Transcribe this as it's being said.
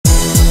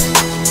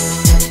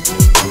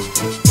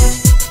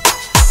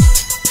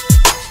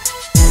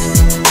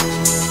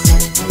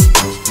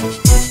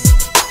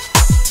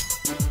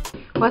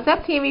What's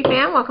up, T&V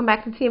fam? Welcome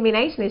back to T&V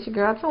Nation. It's your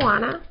girl,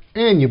 Taiwana.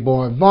 And your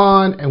boy,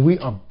 Vaughn. And we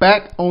are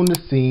back on the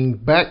scene,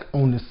 back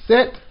on the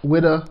set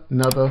with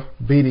another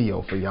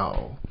video for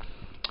y'all.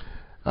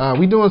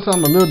 We doing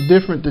something a little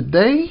different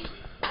today.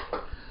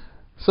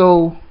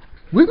 So,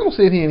 we're going to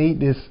sit here and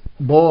eat this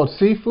boiled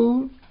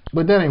seafood,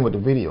 but that ain't what the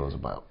video is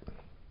about.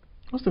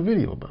 What's the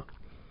video about?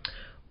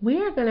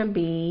 We're going to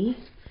be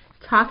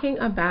talking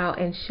about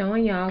and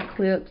showing y'all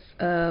clips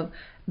of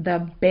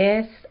the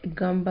best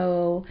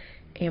gumbo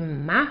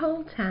in my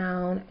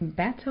hometown,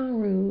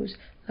 Baton Rouge,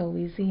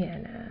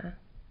 Louisiana.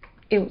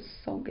 It was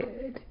so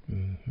good.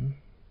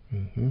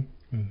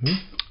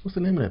 What's the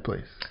name of that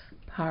place?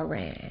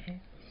 Parrain.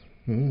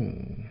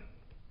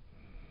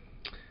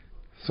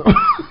 So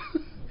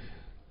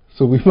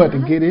we about to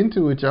get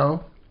into it,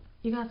 y'all.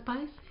 You got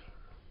spicy?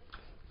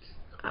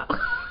 Oh.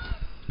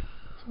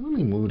 So let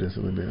me move this a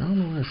little bit. I don't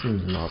know why it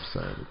seems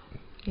lopsided.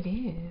 It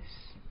is.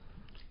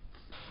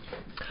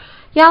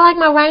 Y'all like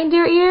my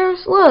reindeer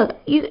ears? Look,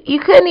 you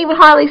couldn't even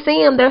hardly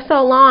see them. They're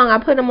so long. I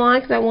put them on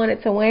because I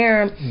wanted to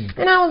wear them.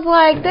 And I was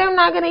like, they're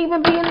not going to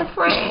even be in the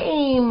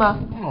frame.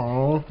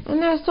 Aww.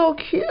 And they're so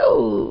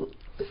cute.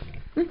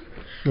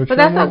 But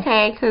that's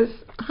okay because,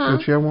 Your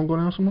chair won't go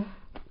down some more?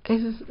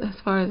 It's just as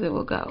far as it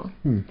will go.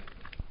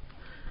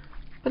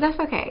 But that's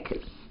okay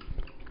because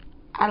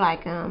I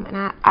like them.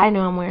 And I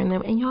know I'm wearing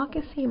them. And y'all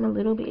can see them a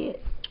little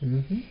bit.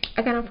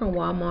 I got them from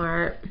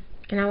Walmart.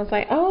 And I was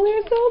like, oh,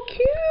 they're so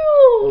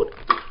cute.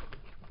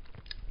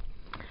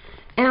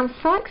 And I'm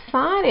so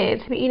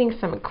excited to be eating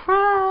some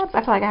crabs.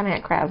 I feel like I haven't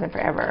had crabs in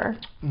forever.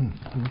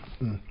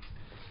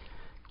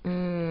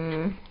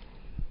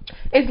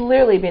 It's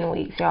literally been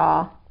weeks,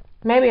 y'all.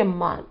 Maybe a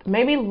month.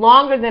 Maybe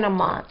longer than a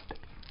month.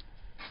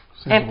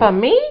 And for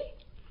me,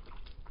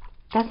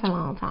 that's a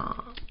long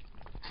time.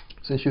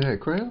 Since you had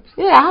crabs?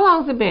 Yeah, how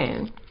long has it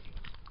been?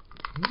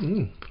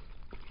 I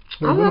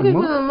feel like it's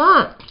been a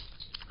month.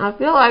 I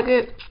feel like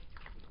it.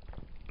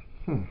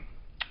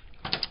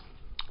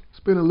 It's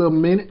been a little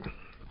minute.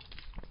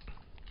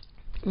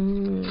 It's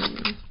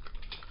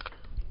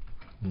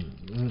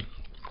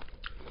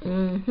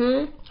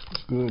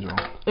good,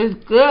 y'all. It's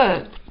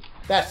good.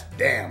 That's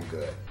damn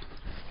good.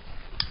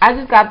 I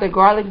just got the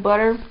garlic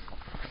butter.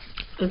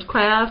 It's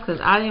crabs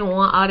because I didn't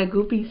want all the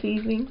goopy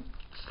seasoning.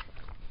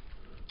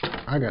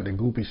 I got the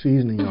goopy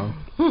seasoning, y'all.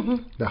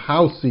 The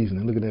house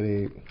seasoning. Look at that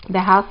egg. The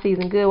house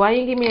seasoning good. Why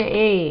you didn't give me an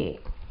egg?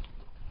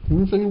 You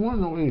didn't say you wanted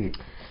no egg.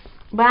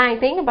 But I ain't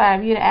thinking about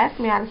it. If you'd have asked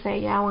me, I'd have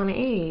said, yeah, I want an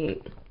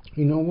egg.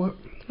 You know what?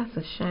 That's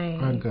a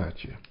shame. I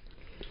got you.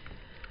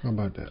 How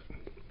about that?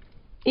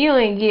 You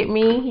didn't get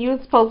me. You were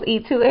supposed to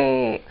eat 2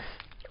 eggs.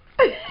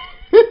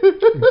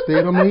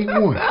 Instead, I'm going to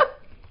eat 1.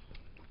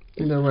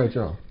 Ain't that right,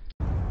 y'all?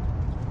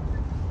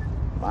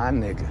 My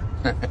nigga.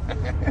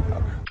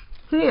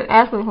 He didn't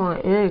ask me for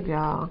an egg,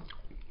 y'all.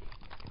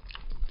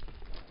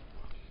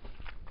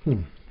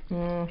 When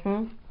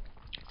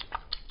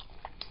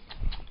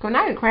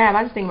I eat crab,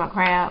 I just think about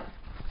crab.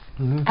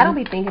 I don't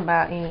be thinking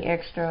about any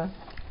extra.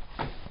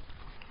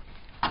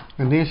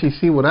 And then she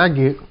see what I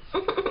get.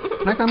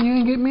 How come you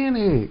didn't get me an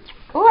egg?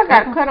 Oh, I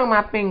got a cut on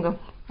my finger.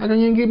 How come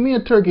you didn't get me a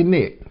turkey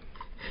neck?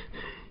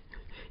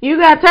 You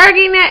got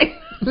turkey neck?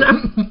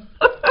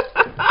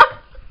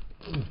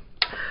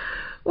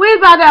 We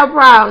about that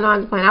problem. No,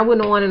 I'm just playing. I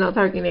wouldn't have wanted no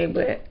turkey neck,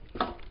 but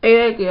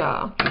egg,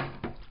 y'all.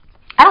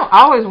 I don't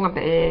always want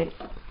the egg,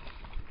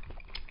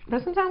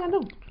 but sometimes I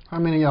do. How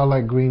many of y'all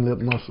like green lip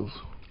mussels?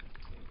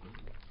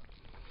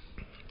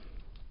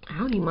 I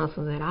don't eat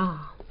mussels at all.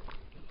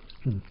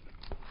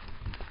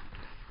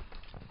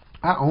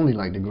 I only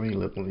like the green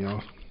lip ones,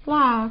 y'all.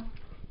 Why?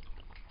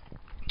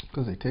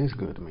 Because they taste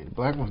good to me. The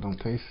black ones don't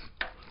taste.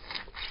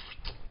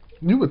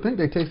 You would think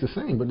they taste the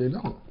same, but they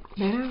don't.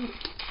 They don't.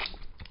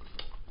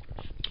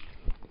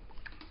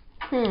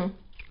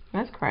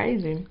 That's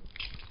crazy.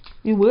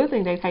 You would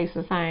think they taste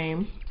the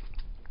same.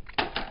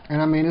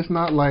 And I mean, it's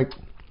not like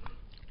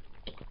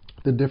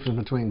the difference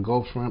between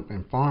Gulf shrimp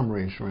and farm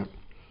raised shrimp.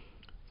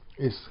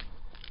 It's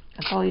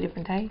a totally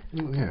different taste.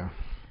 Yeah.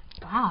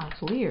 Wow,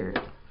 it's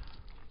weird.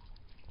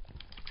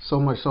 So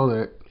much so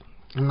that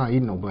I'm not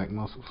eating no black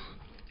mussels.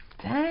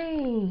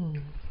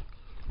 Dang.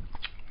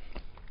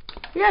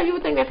 Yeah, you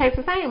would think they taste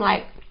the same,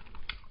 like,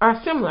 or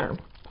similar.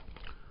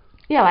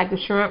 Yeah, like the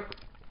shrimp,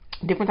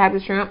 different types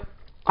of shrimp,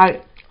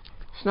 like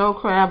snow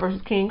crab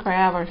versus king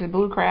crab versus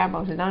blue crab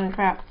versus diamond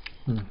crab.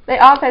 They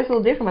all taste a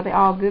little different, but they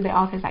all good. They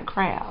all taste like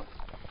crab.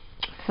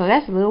 So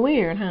that's a little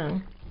weird, huh?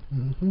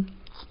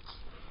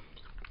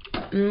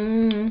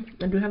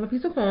 I do have a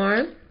piece of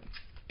corn,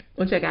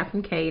 which I got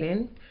from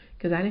Caden,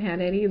 because I didn't have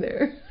that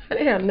either. I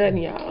didn't have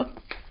nothing, y'all.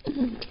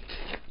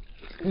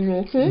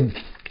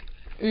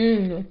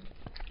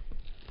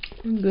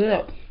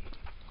 Good.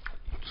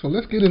 So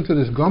let's get into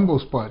this gumbo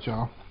spot,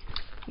 y'all.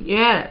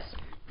 Yes.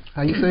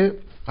 How you say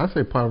it? I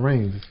say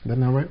Parrain. Is that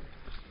not right?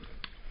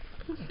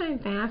 The same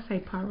thing. I say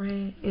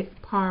Parrain. It's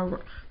Parrain.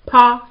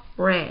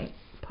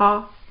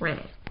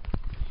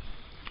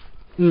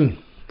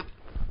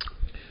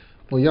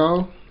 Well,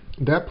 y'all,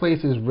 that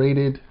place is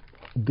rated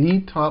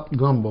the top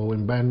gumbo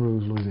in Baton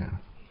Rouge, Louisiana.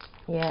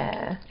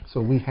 Yeah.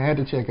 So we had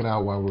to check it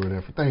out while we were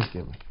there for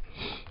Thanksgiving.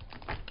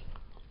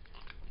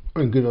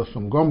 And get us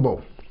some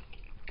gumbo.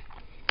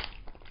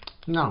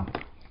 Now,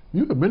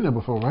 you have been there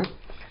before, right?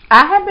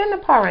 I have been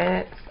to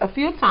Parrain a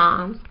few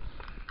times.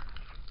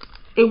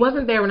 It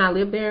wasn't there when I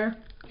lived there,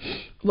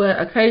 but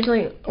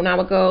occasionally when I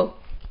would go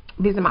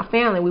visit my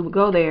family, we would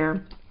go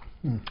there.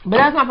 But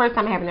that was my first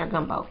time having their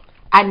gumbo.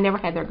 I'd never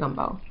had their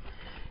gumbo.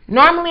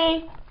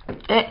 Normally,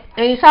 and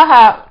you saw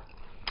how,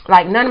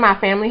 like, none of my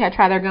family had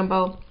tried their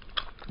gumbo.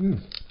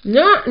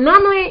 No,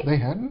 normally... They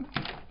hadn't?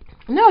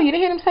 No, you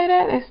didn't hear them say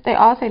that? They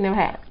all say never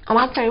had.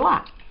 I'll tell you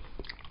why.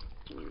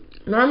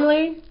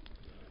 Normally,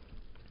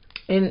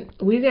 in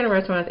Louisiana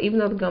restaurants, even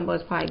though the gumbo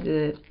is probably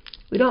good,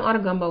 we don't order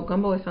gumbo.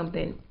 Gumbo is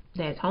something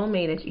that's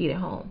homemade that you eat at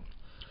home.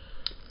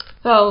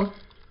 So,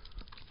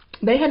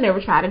 they had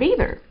never tried it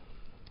either.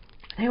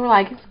 They were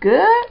like, it's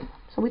good.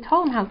 So we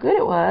told them how good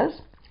it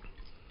was.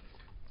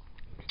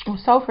 It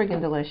was so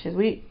freaking delicious.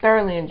 We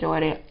thoroughly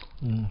enjoyed it.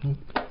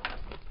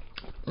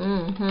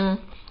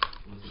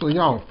 So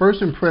y'all,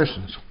 first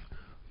impressions.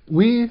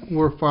 We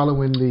were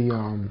following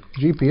the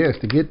GPS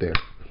to get there.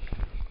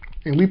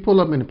 And we pull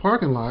up in the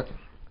parking lot.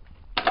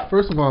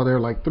 First of all, there are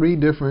like 3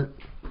 different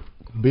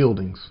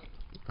buildings.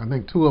 I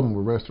think 2 of them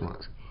were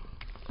restaurants.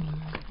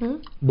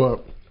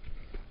 But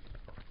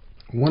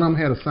one of them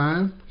had a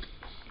sign.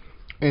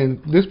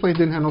 And this place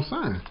didn't have no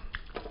sign.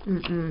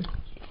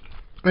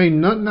 Ain't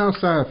nothing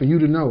outside for you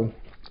to know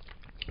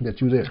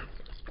that you're there.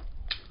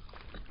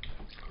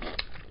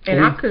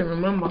 And I couldn't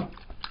remember.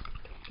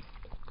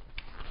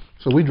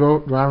 So we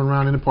driving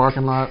around in the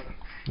parking lot.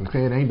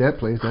 Okay, it ain't that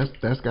place.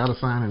 That's got a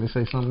sign and it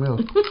say something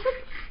else.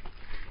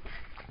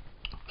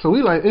 So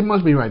we like, it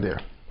must be right there,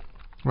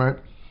 right?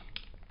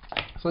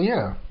 So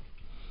yeah,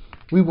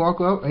 we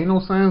walk up. Ain't no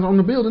signs on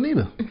the building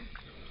either.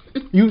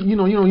 You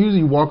don't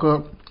usually walk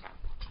up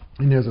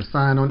and there's a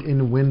sign in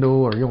the window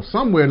or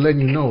somewhere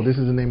letting you know this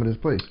is the name of this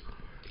place.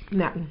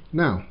 Nothing.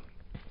 Now,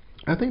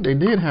 I think they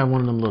did have one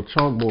of them little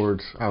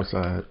chalkboards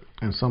outside,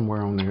 and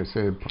somewhere on there it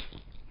said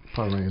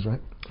Parrain,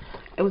 right?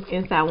 It was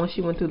inside once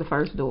you went through the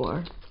first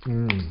door.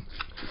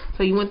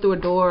 So you went through a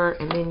door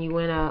and then you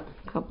went up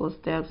a couple of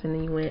steps and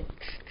then you went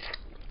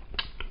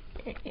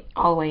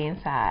all the way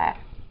inside.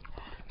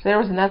 So there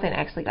was nothing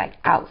actually like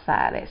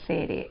outside that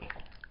said it.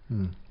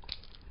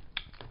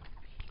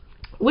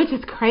 Which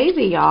is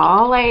crazy,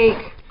 y'all.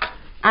 Like,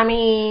 I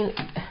mean,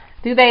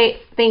 do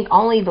they think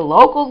only the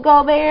locals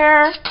go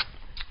there?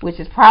 Which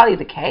is probably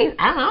the case.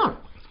 I don't know.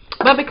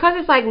 But because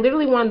it's like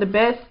literally one of the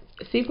best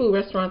seafood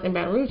restaurants in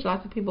Baton Rouge,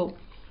 lots of people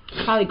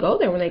probably go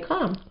there when they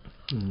come.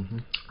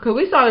 Because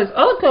we saw this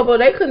other couple,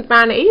 they couldn't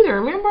find it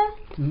either, remember?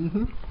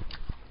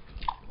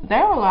 They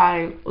were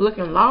like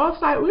looking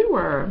lost like we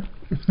were.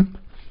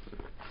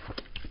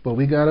 But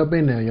we got up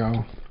in there,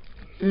 y'all.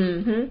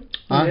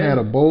 I had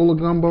a bowl of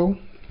gumbo.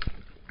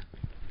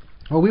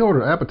 Oh, we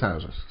ordered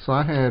appetizers.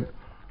 So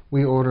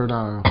we ordered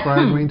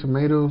fried green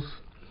tomatoes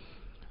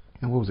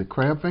and what was it,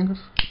 crab fingers?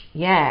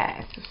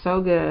 Yes,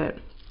 so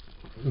good.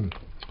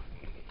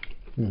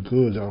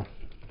 Good, y'all.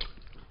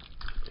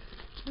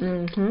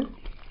 And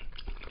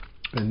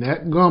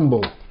that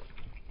gumbo,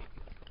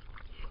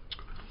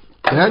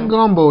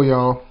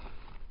 y'all.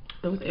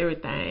 It was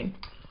everything.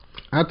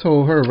 I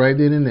told her right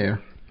then and there,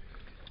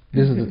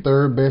 this is the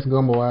 3rd best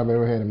gumbo I've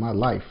ever had in my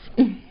life.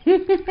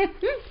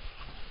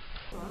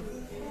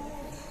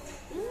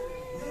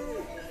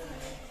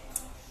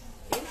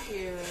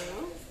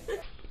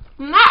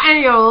 Not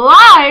in your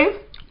life.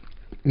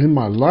 In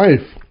my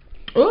life.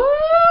 Ooh.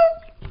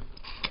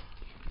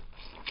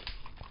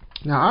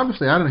 Now,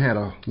 obviously, I done had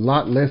a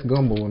lot less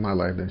gumbo in my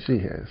life than she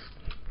has.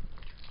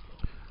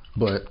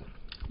 But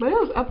it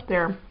was up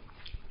there.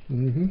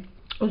 It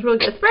was really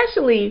good,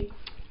 especially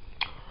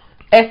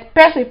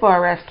for a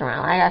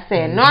restaurant. Like I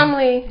said,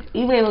 normally,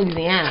 even in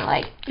Louisiana,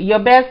 like your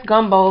best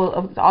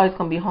gumbo is always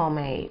gonna be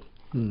homemade.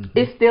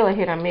 It's still a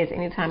hit or miss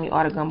anytime you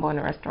order gumbo in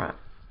a restaurant.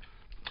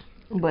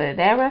 But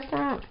that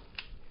restaurant,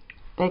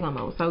 their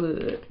gumbo was so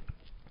good.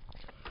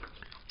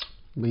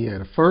 But yeah,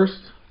 the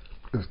first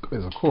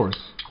is of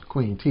course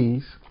Queen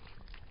T's.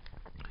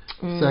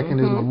 Second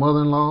is my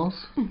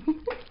mother-in-law's.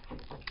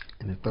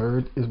 And the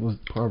third was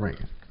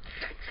Parrain.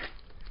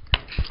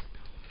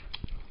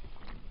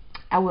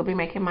 I will be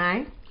making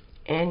my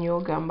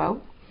annual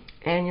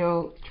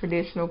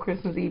traditional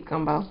Christmas Eve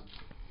gumbo.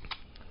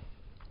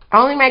 I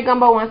only make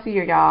gumbo once a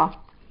year, y'all.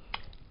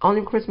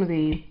 Only Christmas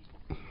Eve.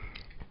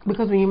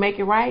 Because when you make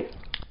it right,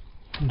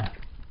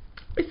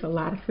 it's a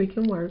lot of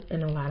freaking work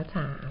and a lot of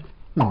time.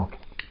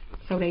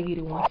 So they get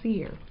it once a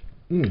year.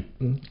 Other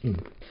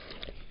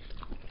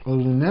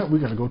than that, we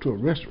gotta go to a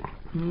restaurant.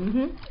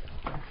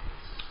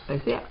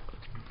 That's it.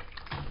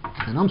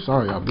 And I'm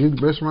sorry, y'all. These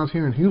restaurants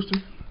here in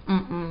Houston,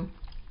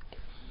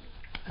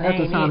 half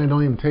the time they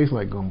don't even taste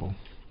like gumbo.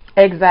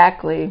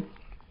 Exactly.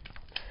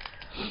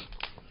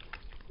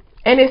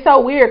 And it's so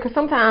weird because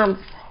sometimes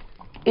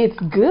it's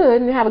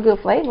good and have a good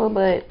flavor,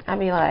 but I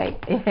mean,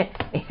 like, it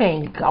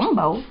ain't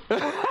gumbo.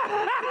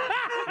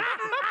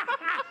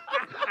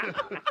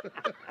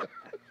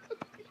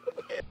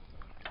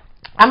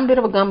 I'm a bit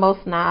of a gumbo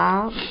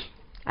snob.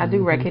 I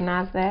do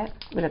recognize that,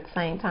 but at the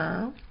same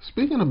time.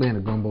 Speaking of being a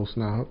gumbo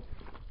snob.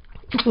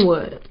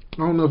 What? I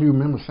don't know if you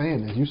remember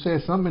saying this. You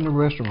said something in the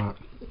restaurant.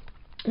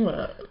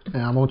 What?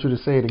 And I want you to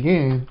say it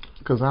again,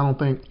 because I don't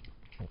think...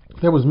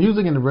 There was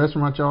music in the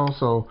restaurant, y'all,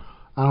 so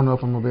I don't know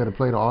if I'm going to be able to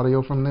play the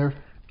audio from there.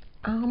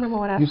 I don't remember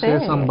what I said. You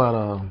said something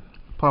about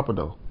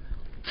Papado.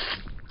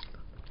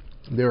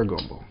 They're a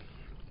gumbo.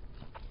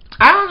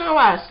 I don't know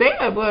what I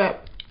said,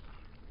 but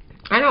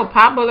I know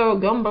Papado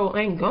gumbo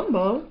ain't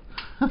gumbo.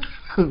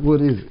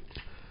 What is it?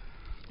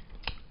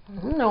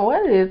 I don't know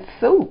what it is.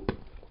 Soup.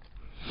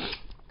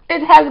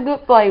 It has a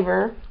good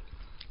flavor.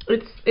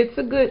 It's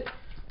a good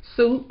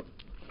soup,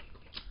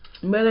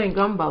 but it ain't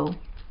gumbo.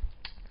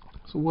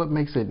 So what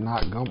makes it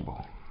not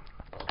gumbo?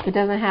 It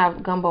doesn't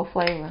have gumbo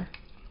flavor.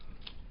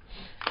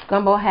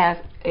 Gumbo has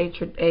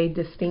a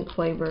distinct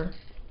flavor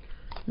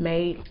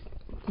made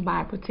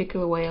by a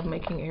particular way of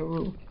making a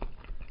roux.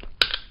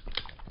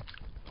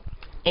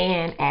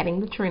 And adding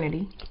the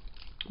Trinity,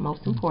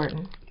 most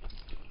important.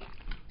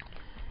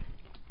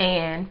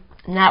 And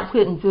not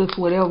putting just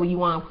whatever you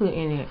want to put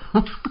in it.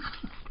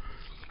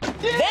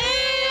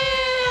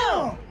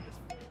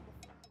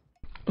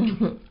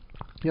 Damn!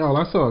 Y'all,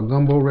 I saw a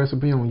gumbo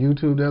recipe on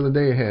YouTube the other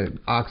day. It had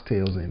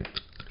oxtails in it.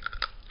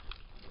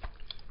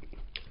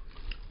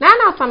 Now I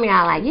know some of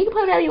y'all like, you can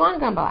put whatever you want in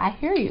gumbo. I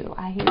hear you.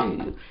 I hear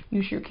you.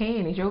 You sure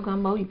can. It's your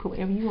gumbo. You put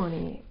whatever you want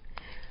in it.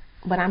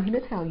 But I'm here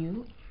to tell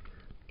you,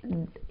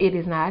 it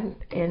is not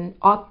an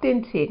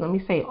authentic, let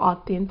me say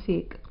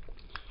authentic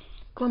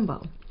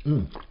gumbo.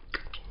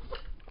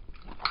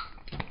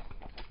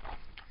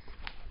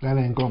 That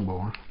ain't gumbo,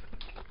 huh?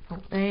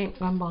 That ain't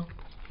gumbo.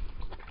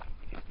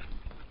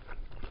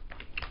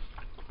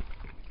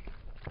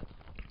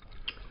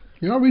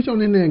 Y'all reach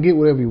on in there and get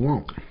whatever you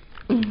want.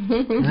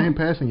 I ain't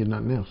passing you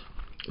nothing else.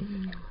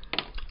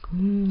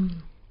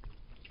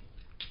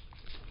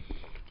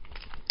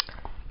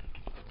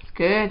 It's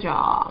good,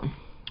 y'all.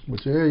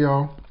 But yeah,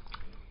 y'all.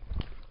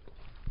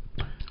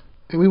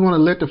 And we want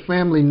to let the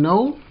family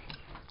know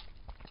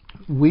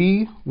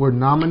we were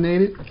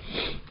nominated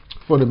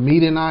for the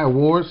Mete and I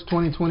Awards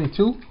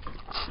 2022.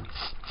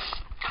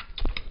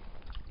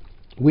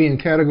 We in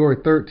category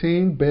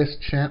 13, Best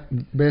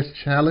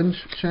Challenge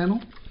Channel.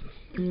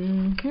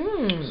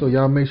 So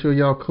y'all make sure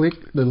y'all click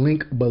the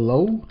link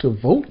below to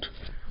vote.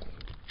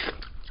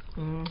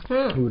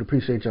 We would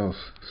appreciate y'all's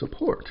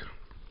support.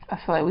 I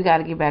feel like we got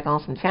to get back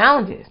on some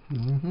challenges.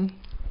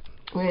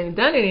 We ain't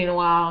done it in a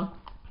while.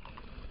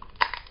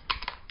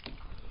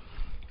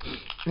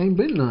 Ain't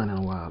been none in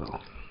a while though.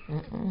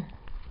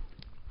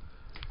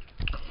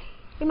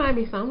 It might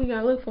be some. We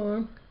gotta look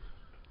for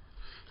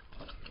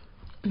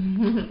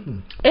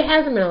them. It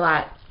hasn't been a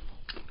lot.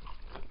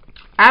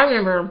 I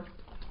remember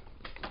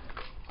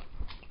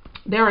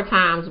there were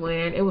times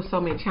when it was so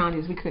many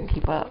challenges we couldn't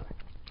keep up.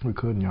 We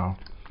couldn't, y'all.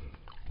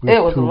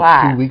 It was a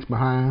lot. 2 weeks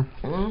behind.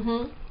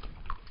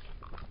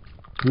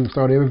 We would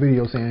start every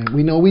video saying,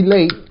 we know we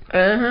late,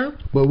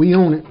 but we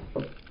own it.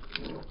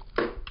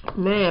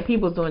 Man,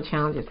 people's doing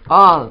challenges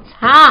all the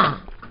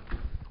time.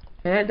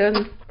 And that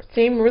doesn't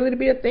seem really to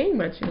be a thing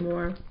much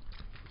anymore.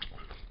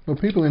 Well,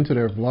 people into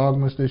their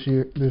Vlogmas this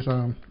year, this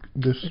month,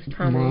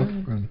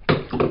 and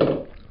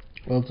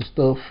other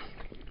stuff.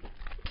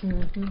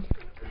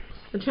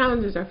 The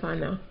challenges are fun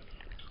though.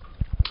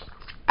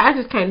 I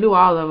just can't do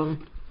all of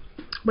them.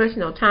 But you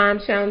know, time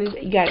challenges,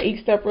 you gotta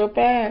eat stuff real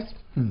fast.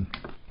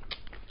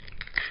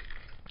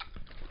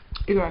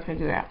 You guys can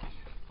do that.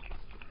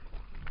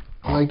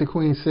 Like the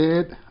Queen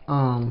said,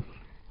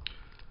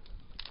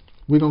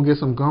 we're gonna get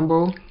some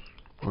gumbo,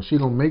 or she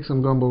gonna make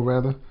some gumbo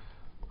rather,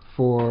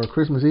 for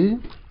Christmas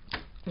Eve.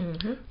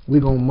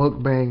 We're gonna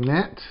mukbang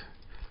that,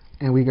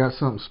 and we got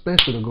something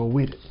special to go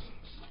with it.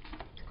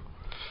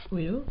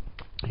 We do?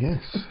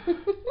 Yes.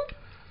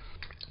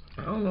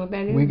 I don't know what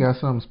that is. We got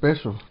something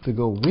special to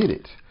go with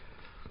it.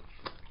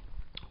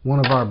 One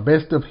of our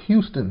Best of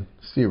Houston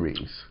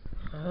series.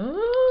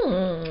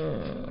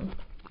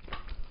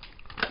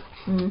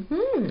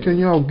 Can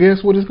y'all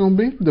guess what it's gonna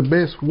be? The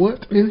best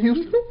what in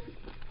Houston?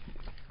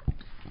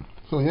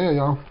 So yeah,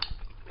 y'all.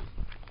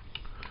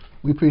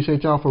 We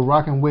appreciate y'all for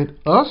rocking with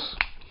us.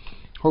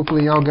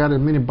 Hopefully y'all got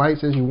as many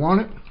bites as you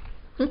wanted.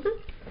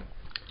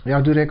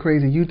 Y'all do that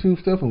crazy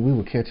YouTube stuff, and we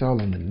will catch y'all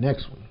in the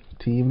next one.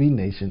 T&V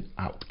Nation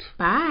out.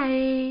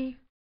 Bye.